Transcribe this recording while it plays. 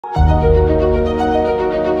The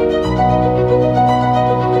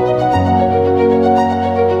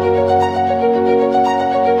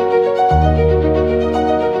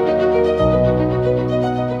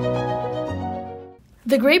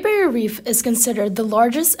Great Barrier Reef is considered the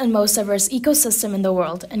largest and most diverse ecosystem in the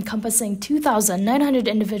world, encompassing 2,900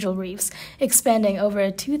 individual reefs, expanding over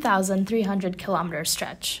a 2,300-kilometer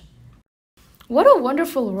stretch. What a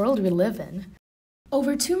wonderful world we live in!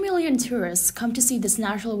 Over 2 million tourists come to see this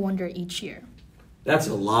natural wonder each year. That's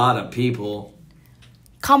a lot of people.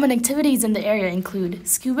 Common activities in the area include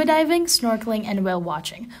scuba diving, snorkeling, and whale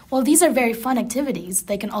watching. While these are very fun activities,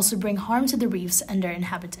 they can also bring harm to the reefs and their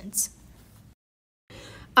inhabitants.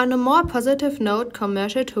 On a more positive note,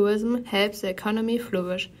 commercial tourism helps the economy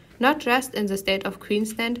flourish, not just in the state of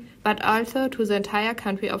Queensland, but also to the entire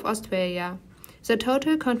country of Australia. The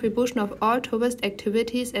total contribution of all tourist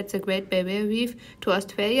activities at the Great Barrier Reef to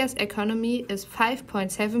Australia's economy is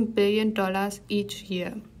 $5.7 billion each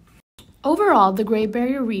year. Overall, the Great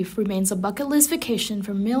Barrier Reef remains a bucket list vacation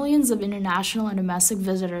for millions of international and domestic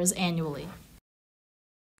visitors annually.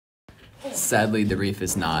 Sadly, the reef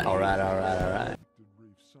is not. All right.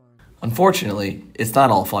 Unfortunately, it's not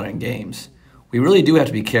all fun and games. We really do have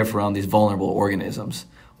to be careful around these vulnerable organisms.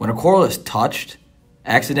 When a coral is touched,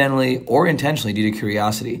 accidentally or intentionally due to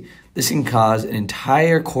curiosity, this can cause an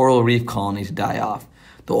entire coral reef colony to die off.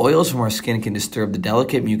 The oils from our skin can disturb the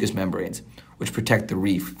delicate mucous membranes, which protect the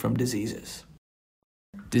reef from diseases.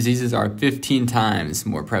 Diseases are 15 times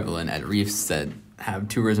more prevalent at reefs that have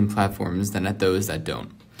tourism platforms than at those that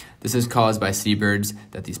don't. This is caused by seabirds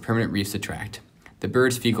that these permanent reefs attract. The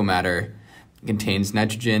bird's fecal matter contains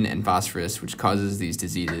nitrogen and phosphorus, which causes these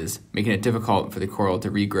diseases, making it difficult for the coral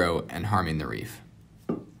to regrow and harming the reef.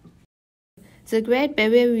 The Great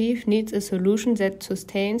Barrier Reef needs a solution that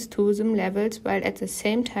sustains tourism levels while at the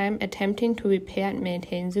same time attempting to repair and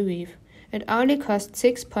maintain the reef. It only costs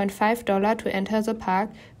 $6.5 to enter the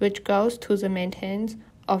park, which goes to the maintenance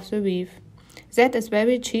of the reef. That is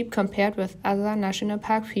very cheap compared with other national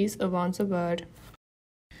park fees around the world.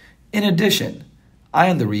 In addition, Eye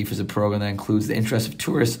on the Reef is a program that includes the interest of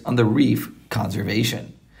tourists on the reef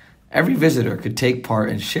conservation. Every visitor could take part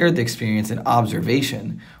and share the experience and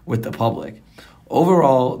observation with the public.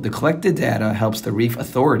 Overall, the collected data helps the reef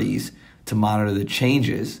authorities to monitor the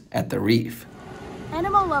changes at the reef.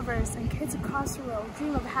 Animal lovers and kids across the world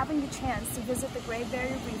dream of having the chance to visit the Great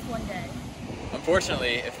Barrier Reef one day.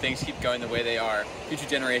 Unfortunately, if things keep going the way they are, future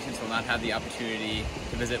generations will not have the opportunity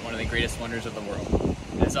to visit one of the greatest wonders of the world.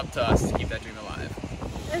 It is up to us to keep that dream alive.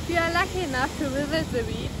 If you are lucky enough to visit the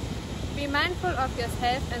reef, be mindful of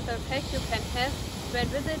yourself and the effect you can have when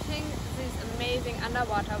visiting this amazing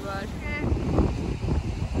underwater world.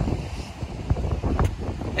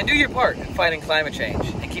 And do your part in fighting climate change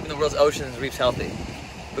and keeping the world's oceans and reefs healthy.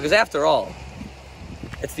 Because after all,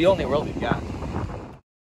 it's the only world we've got.